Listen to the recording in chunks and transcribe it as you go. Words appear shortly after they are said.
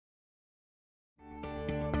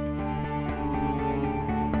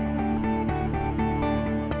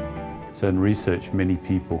So in research, many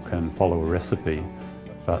people can follow a recipe,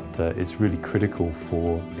 but it's really critical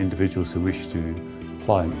for individuals who wish to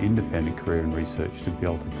apply an independent career in research to be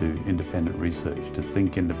able to do independent research, to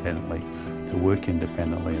think independently, to work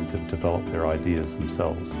independently and to develop their ideas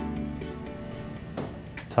themselves.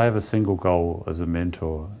 So I have a single goal as a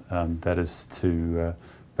mentor, that is to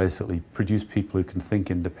basically produce people who can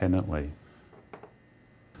think independently.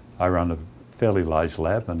 I run a fairly large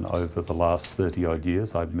lab, and over the last 30-odd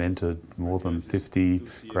years I've mentored more than 50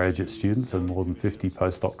 graduate students and more than 50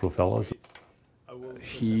 postdoctoral fellows.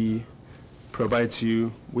 He provides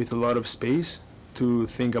you with a lot of space to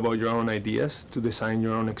think about your own ideas, to design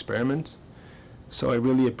your own experiments. So I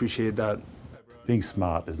really appreciate that. Being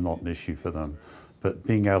smart is not an issue for them, but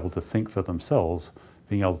being able to think for themselves,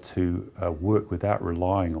 being able to work without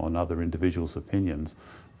relying on other individuals' opinions,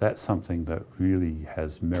 that's something that really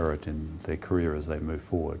has merit in their career as they move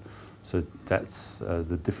forward. So that's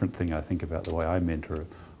the different thing I think about the way I mentor.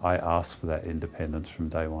 I ask for that independence from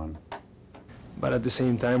day one. But at the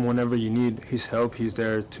same time, whenever you need his help, he's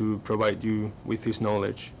there to provide you with his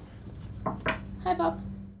knowledge. Hi, Bob.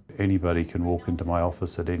 Anybody can walk into my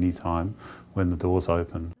office at any time when the door's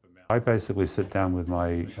open. I basically sit down with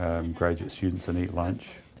my graduate students and eat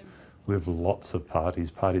lunch. We have lots of parties.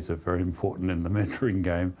 Parties are very important in the mentoring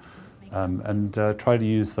game, and try to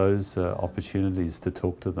use those opportunities to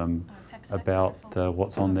talk to them about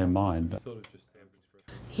what's on their mind.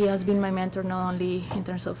 He has been my mentor not only in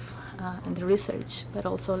terms of in the research, but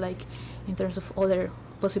also like in terms of other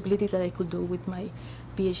possibilities that I could do with my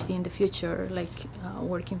PhD in the future, like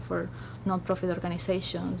working for non-profit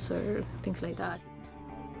organizations or things like that.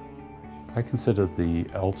 I consider the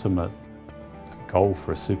ultimate goal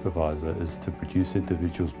for a supervisor is to produce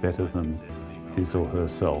individuals better than his or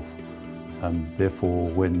herself. Therefore,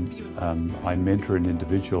 when I mentor an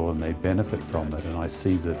individual and they benefit from it and I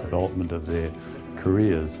see the development of their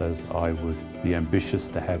careers as I would be ambitious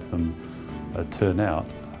to have them turn out,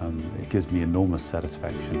 it gives me enormous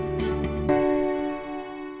satisfaction.